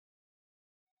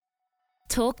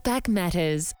Talkback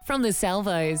Matters from the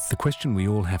Salvos. The question we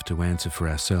all have to answer for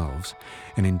ourselves,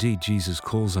 and indeed Jesus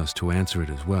calls us to answer it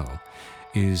as well,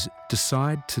 is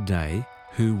decide today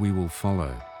who we will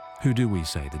follow. Who do we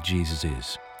say that Jesus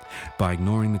is? By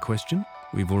ignoring the question,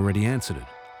 we've already answered it.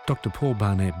 Dr. Paul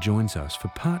Barnett joins us for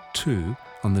part 2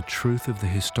 on the truth of the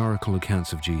historical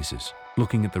accounts of Jesus,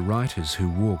 looking at the writers who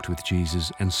walked with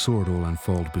Jesus and saw it all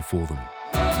unfold before them.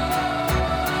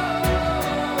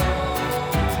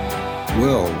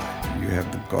 Well, you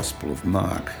have the Gospel of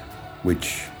Mark,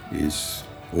 which is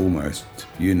almost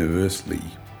universally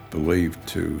believed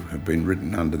to have been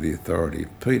written under the authority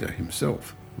of Peter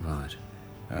himself. Right.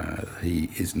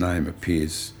 His name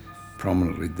appears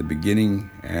prominently at the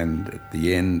beginning and at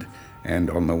the end and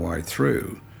on the way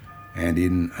through. And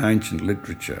in ancient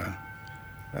literature,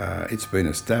 it's been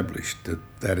established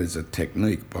that that is a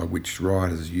technique by which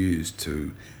writers used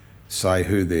to say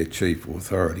who their chief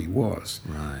authority was.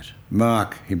 Right.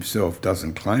 Mark himself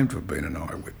doesn't claim to have been an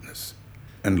eyewitness,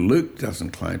 and Luke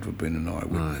doesn't claim to have been an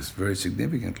eyewitness, very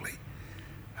significantly.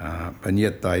 And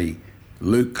yet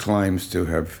Luke claims to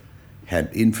have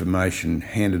had information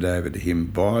handed over to him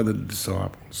by the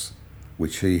disciples,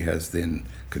 which he has then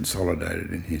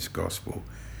consolidated in his gospel.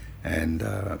 And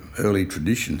early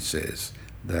tradition says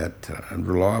that, and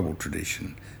reliable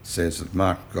tradition says that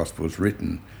Mark's gospel was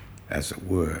written, as it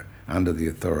were, under the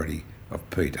authority of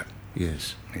Peter.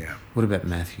 Yes. Yeah. What about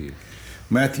Matthew?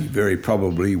 Matthew very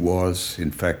probably was,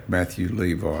 in fact, Matthew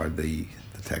Levi, the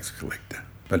tax collector.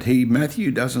 But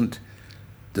Matthew doesn't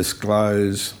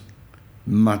disclose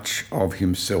much of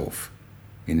himself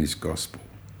in his gospel.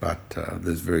 But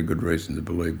there's very good reason to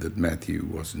believe that Matthew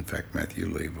was, in fact, Matthew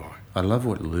Levi. I love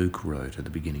what Luke wrote at the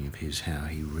beginning of his, how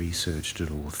he researched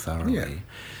it all thoroughly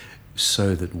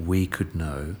so that we could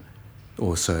know,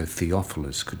 or so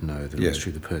Theophilus could know that it was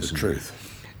true, the person. The truth.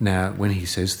 Now, when he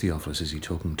says Theophilus, is he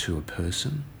talking to a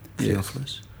person,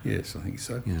 Theophilus? Yes, I think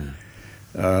so.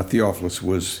 Yeah. Theophilus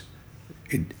was,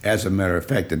 as a matter of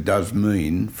fact, it does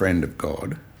mean friend of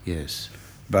God. Yes.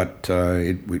 But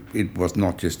it was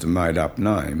not just a made-up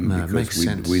name. No, because it makes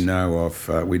sense. We know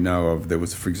of there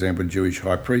was, for example, a Jewish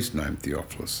high priest named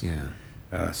Theophilus.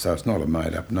 Yeah. So it's not a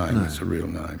made-up name; it's a real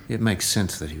name. It makes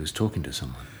sense that he was talking to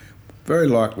someone. Very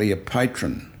likely a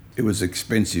patron. It was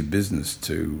expensive business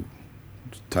to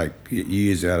take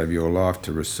years out of your life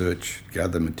to research,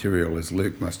 gather material, as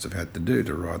Luke must have had to do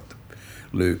to write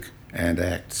Luke and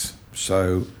Acts.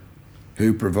 So,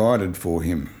 who provided for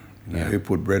him? Who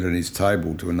put bread on his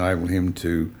table to enable him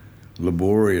to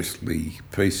laboriously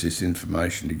piece this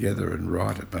information together and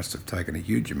write it? Must have taken a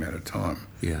huge amount of time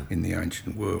in the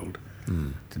ancient world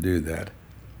to do that.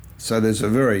 So there's a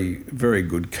very, very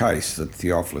good case that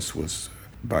Theophilus was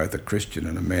both a Christian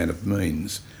and a man of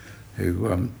means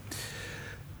who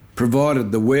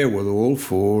provided the wherewithal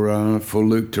for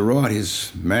Luke to write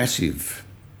his massive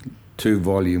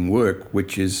 2-volume work,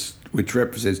 which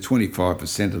represents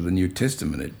 25% of the New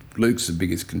Testament. Luke's the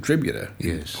biggest contributor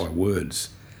by words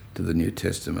to the New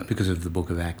Testament. Because of the book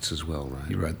of Acts as well, right?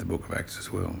 He wrote the book of Acts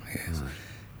as well, yes.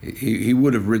 Right. He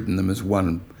would have written them as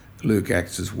one, Luke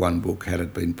Acts as one book, had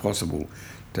it been possible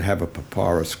to have a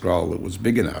papyrus scroll that was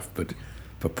big enough, but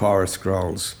papyrus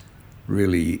scrolls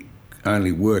really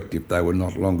only worked if they were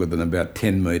not longer than about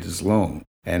 10 metres long.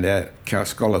 And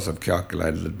scholars have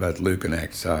calculated that both Luke and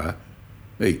Acts are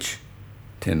each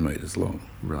 10 metres long.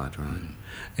 Right.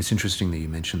 It's interesting that you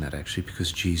mentioned that, actually,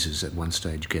 because Jesus at one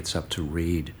stage gets up to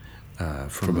read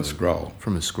from a scroll.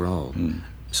 From a scroll,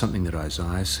 something that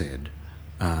Isaiah said,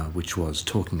 which was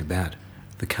talking about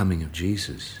the coming of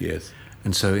Jesus. Yes.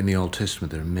 And so in the Old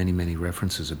Testament there are many, many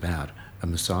references about a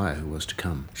Messiah who was to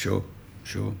come. Sure,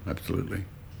 absolutely.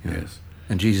 Yes.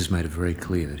 And Jesus made it very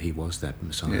clear that he was that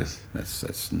Messiah. Yes,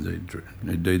 that's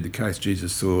indeed the case.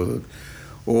 Jesus saw that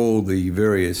all the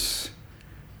various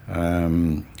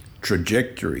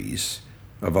trajectories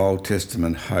of Old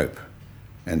Testament hope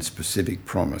and specific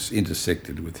promise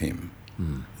intersected with him.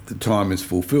 The time is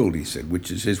fulfilled, he said, which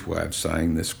is his way of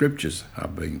saying the scriptures are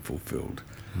being fulfilled.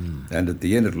 And at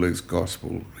the end of Luke's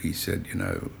gospel, he said,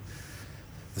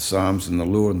 the Psalms and the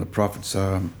law and the prophets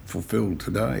are fulfilled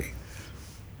today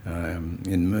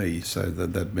in me. So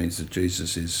that means that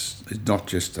Jesus is not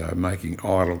just making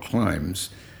idle claims,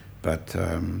 but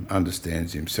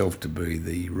understands himself to be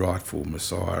the rightful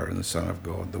Messiah and the Son of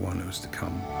God, the one who is to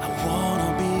come. I want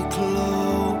to be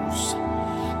close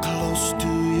to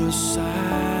your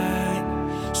side,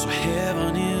 so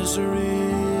heaven is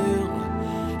real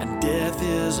and death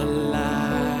is a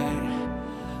lie.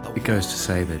 It goes to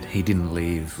say that he didn't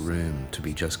leave room to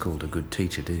be just called a good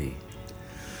teacher, did he?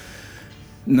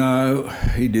 No,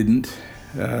 he didn't.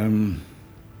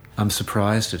 I'm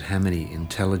surprised at how many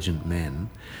intelligent men,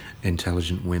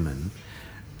 intelligent women,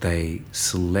 they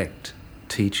select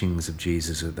teachings of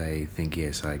Jesus that they think,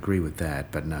 yes, I agree with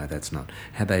that, but no, that's not.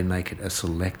 How they make it a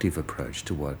selective approach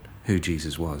to who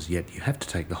Jesus was, yet you have to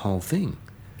take the whole thing.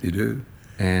 You do.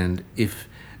 And if,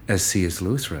 as C.S.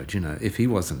 Lewis wrote, if he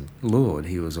wasn't Lord,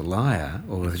 he was a liar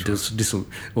or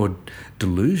or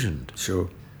delusioned. Sure.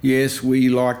 Yes, we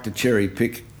like to cherry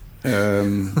pick.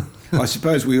 I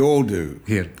suppose we all do,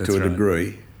 Yeah, that's to a right.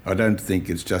 degree. I don't think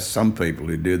it's just some people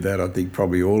who do that. I think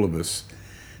probably all of us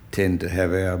tend to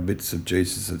have our bits of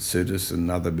Jesus that suit us and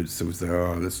other bits that we say,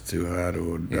 oh, that's too hard,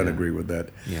 or don't agree with that.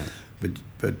 Yeah.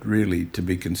 But really, to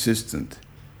be consistent,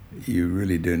 you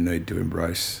really do need to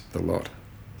embrace the lot.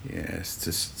 Yes,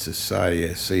 to say,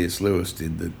 as C.S. Lewis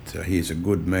did, that he is a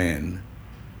good man.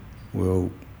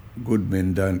 Well, good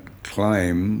men don't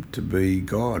claim to be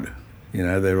God.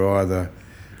 They're either,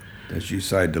 as you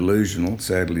say, delusional,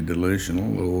 sadly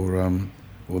delusional,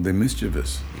 or they're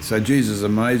mischievous. So Jesus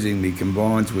amazingly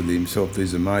combines with himself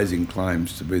these amazing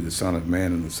claims to be the Son of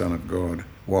Man and the Son of God,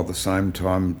 while at the same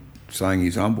time saying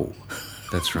he's humble.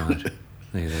 That's right.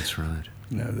 Yeah, that's right.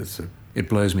 That's It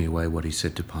blows me away what he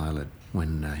said to Pilate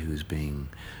when he was being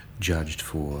judged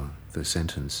for the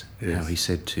sentence. Yes. How he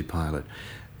said to Pilate,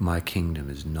 "My kingdom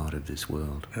is not of this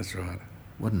world." That's right.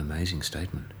 What an amazing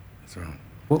statement. That's right.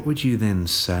 What would you then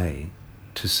say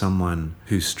to someone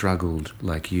who struggled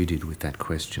like you did with that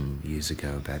question years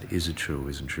ago about is it true or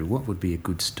isn't true? What would be a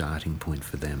good starting point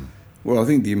for them? Well, I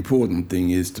think the important thing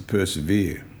is to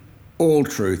persevere. All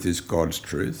truth is God's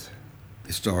truth.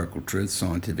 Historical truth,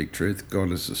 scientific truth.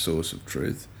 God is the source of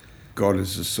truth. God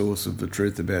is the source of the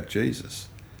truth about Jesus.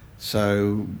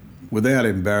 So without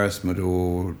embarrassment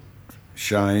or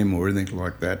shame or anything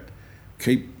like that,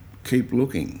 keep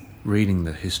looking. Reading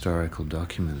the historical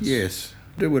documents. Yes,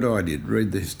 do what I did.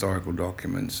 Read the historical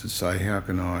documents and say, how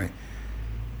can I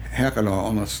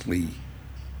honestly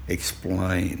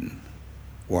explain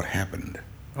what happened?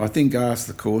 I think ask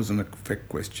the cause and effect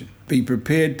question. Be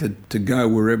prepared to go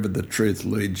wherever the truth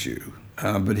leads you.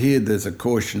 But here there's a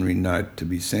cautionary note to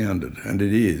be sounded, and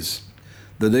it is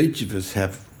that each of us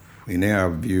have, in our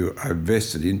view, a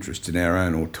vested interest in our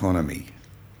own autonomy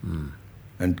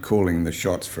and calling the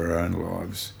shots for our own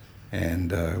lives.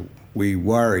 And we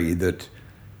worry that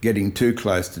getting too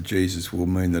close to Jesus will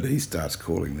mean that he starts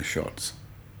calling the shots.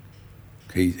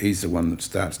 He's the one that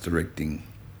starts directing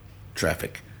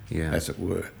traffic, as it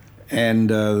were. And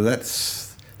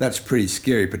that's pretty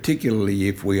scary, particularly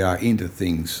if we are into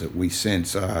things that we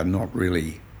sense are not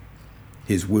really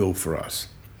his will for us.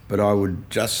 But I would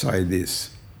just say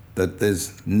this, that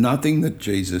there's nothing that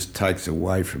Jesus takes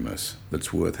away from us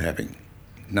that's worth having.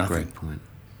 Nothing. Great point.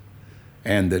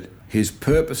 And that his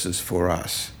purposes for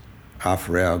us are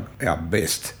for our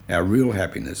best, our real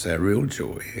happiness, our real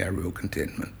joy, our real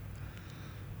contentment,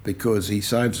 because he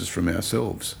saves us from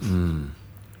ourselves.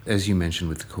 As you mentioned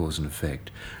with the cause and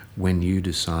effect, when you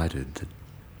decided that,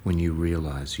 when you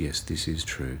realised, yes, this is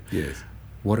true, Yes.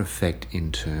 what effect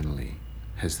internally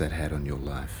has that had on your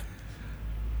life?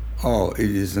 Oh, it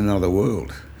is another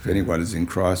world. If anyone is in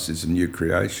Christ, it's a new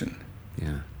creation.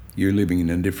 Yeah. You're living in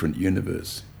a different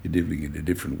universe. You're living in a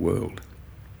different world.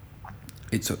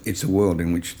 It's a world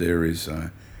in which there is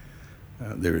now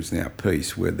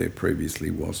peace where there previously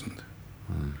wasn't.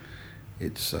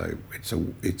 It's a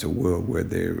world where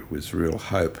there was real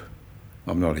hope.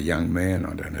 I'm not a young man.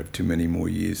 I don't have too many more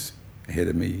years ahead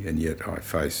of me, and yet I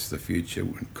face the future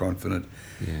confident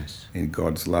Yes. in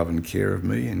God's love and care of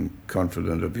me, and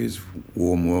confident of his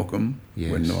warm welcome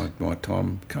when my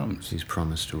time comes. His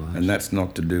promise to us. And that's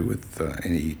not to do with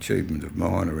any achievement of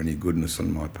mine or any goodness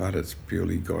on my part. It's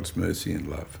purely God's mercy and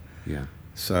love. Yeah.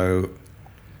 So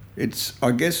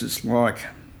I guess it's like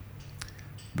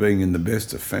being in the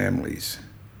best of families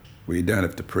where you don't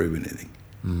have to prove anything.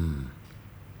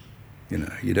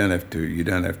 You don't have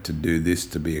to do this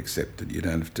to be accepted. You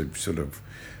don't have to sort of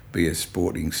be a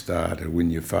sporting star to win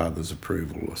your father's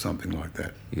approval or something like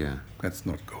that. Yeah. That's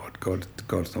not God.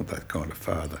 God's not that kind of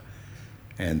father.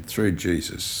 And through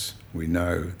Jesus, we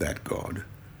know that God.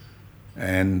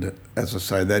 And as I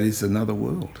say, that is another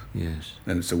world. Yes.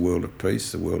 And it's a world of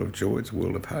peace, a world of joy, it's a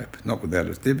world of hope. Not without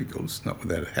its difficulties, not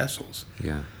without its hassles.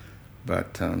 Yeah.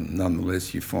 But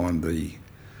nonetheless, you find the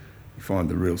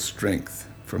real strength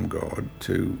from God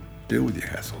to deal with your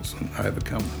hassles and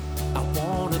overcome them. I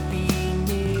wanna be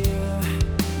near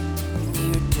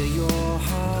to your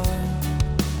heart,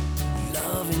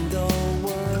 loving the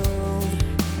world,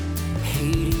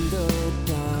 hating the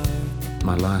dark.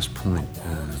 My last point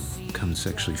comes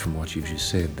actually from what you've just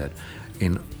said, that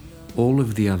in all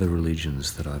of the other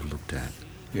religions that I've looked at,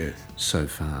 Yes. so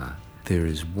far. There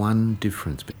is one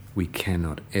difference. We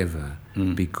cannot ever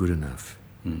be good enough.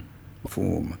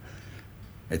 Form.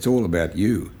 It's all about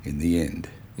you in the end.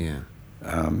 Yeah.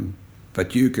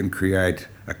 But you can create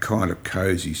a kind of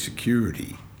cosy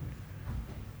security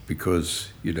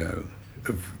because,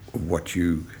 of what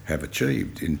you have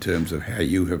achieved in terms of how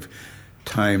you have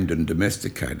tamed and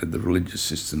domesticated the religious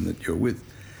system that you're with.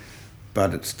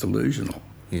 But it's delusional.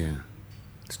 Yeah.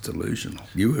 It's delusional.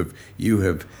 You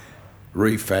have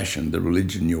refashioned the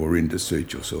religion you're in to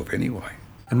suit yourself anyway.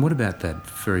 And what about that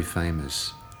very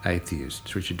famous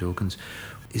atheist, Richard Dawkins?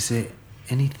 Is there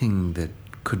anything that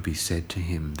could be said to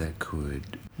him that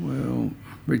could... Well,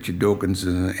 Richard Dawkins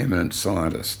is an eminent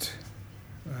scientist,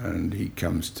 and he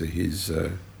comes to his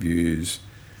views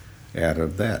out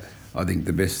of that. I think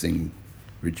the best thing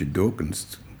Richard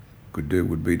Dawkins could do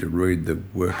would be to read the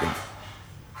work of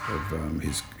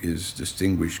his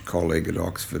distinguished colleague at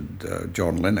Oxford,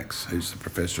 John Lennox, who's a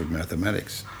professor of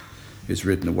mathematics. He's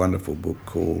written a wonderful book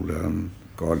called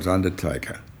God's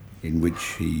Undertaker, in which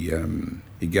he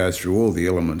goes through all the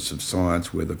elements of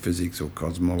science, whether physics or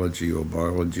cosmology or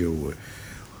biology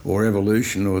or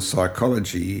evolution or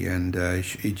psychology, and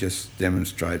he just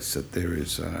demonstrates that there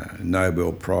is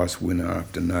Nobel Prize winner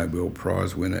after Nobel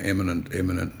Prize winner,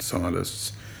 eminent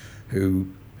scientists who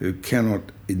cannot,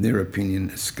 in their opinion,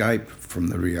 escape from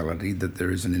the reality that there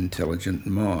is an intelligent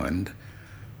mind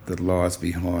that lies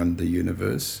behind the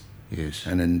universe. Yes.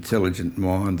 An intelligent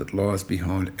mind that lies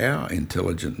behind our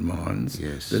intelligent minds.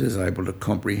 Yes. That is able to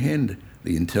comprehend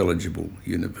the intelligible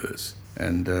universe.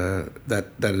 And that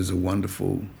is a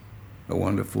wonderful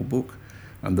book.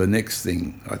 And the next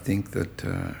thing I think that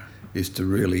is to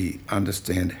really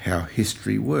understand how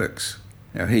history works.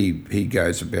 Now he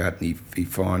goes about and he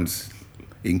finds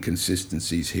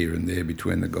inconsistencies here and there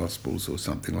between the Gospels or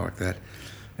something like that,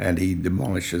 and he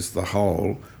demolishes the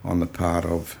whole on the part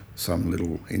of some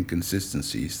little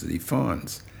inconsistencies that he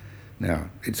finds. Now,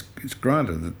 it's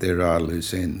granted that there are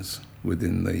loose ends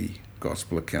within the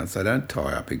Gospel accounts. They don't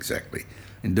tie up exactly.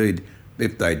 Indeed,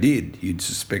 if they did, you'd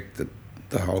suspect that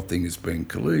the whole thing has been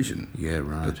collusion. Yeah,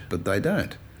 right. But they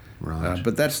don't. Right.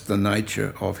 But that's the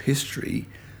nature of history,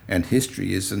 and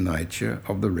history is the nature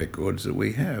of the records that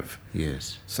we have.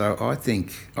 Yes. So I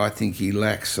think he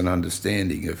lacks an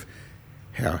understanding of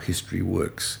how history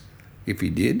works. If he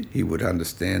did, he would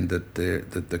understand that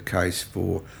the case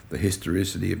for the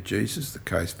historicity of Jesus, the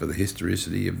case for the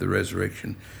historicity of the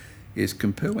resurrection, is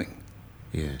compelling.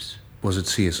 Yes. Was it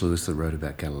C.S. Lewis that wrote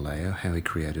about Galileo, how he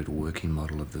created a working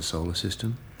model of the solar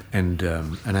system? And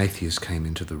an atheist came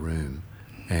into the room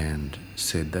and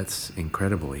said, that's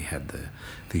incredible. He had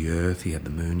the Earth, he had the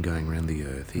moon going around the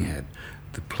Earth, he had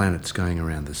the planets going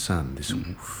around the sun, this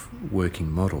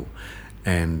working model.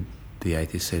 And the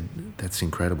atheist said, that's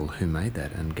incredible, who made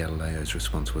that? And Galileo's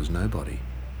response was, nobody.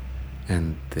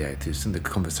 And the atheist, and the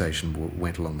conversation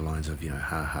went along the lines of,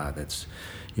 that's,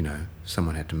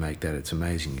 someone had to make that, it's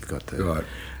amazing. You've got the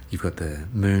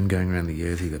moon going around the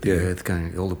Earth, you've got the Earth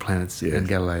going, all the planets, and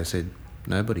Galileo said,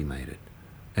 nobody made it.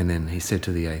 And then he said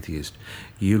to the atheist,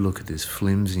 you look at this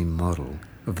flimsy model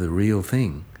of the real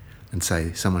thing and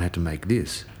say someone had to make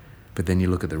this, but then you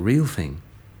look at the real thing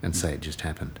and say it just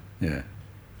happened. Yeah,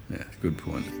 good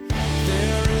point.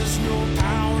 There is no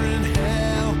power in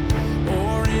hell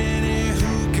or any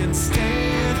who can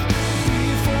stand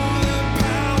before the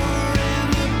power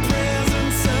and the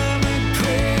presence of the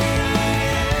great I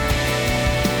am.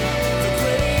 The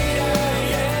great I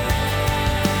am.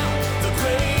 The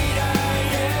great I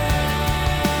am.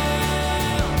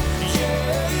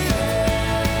 Yeah.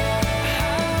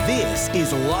 This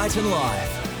is Light and Life.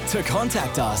 To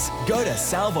contact us, go to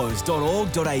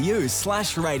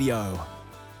salvos.org.au/radio.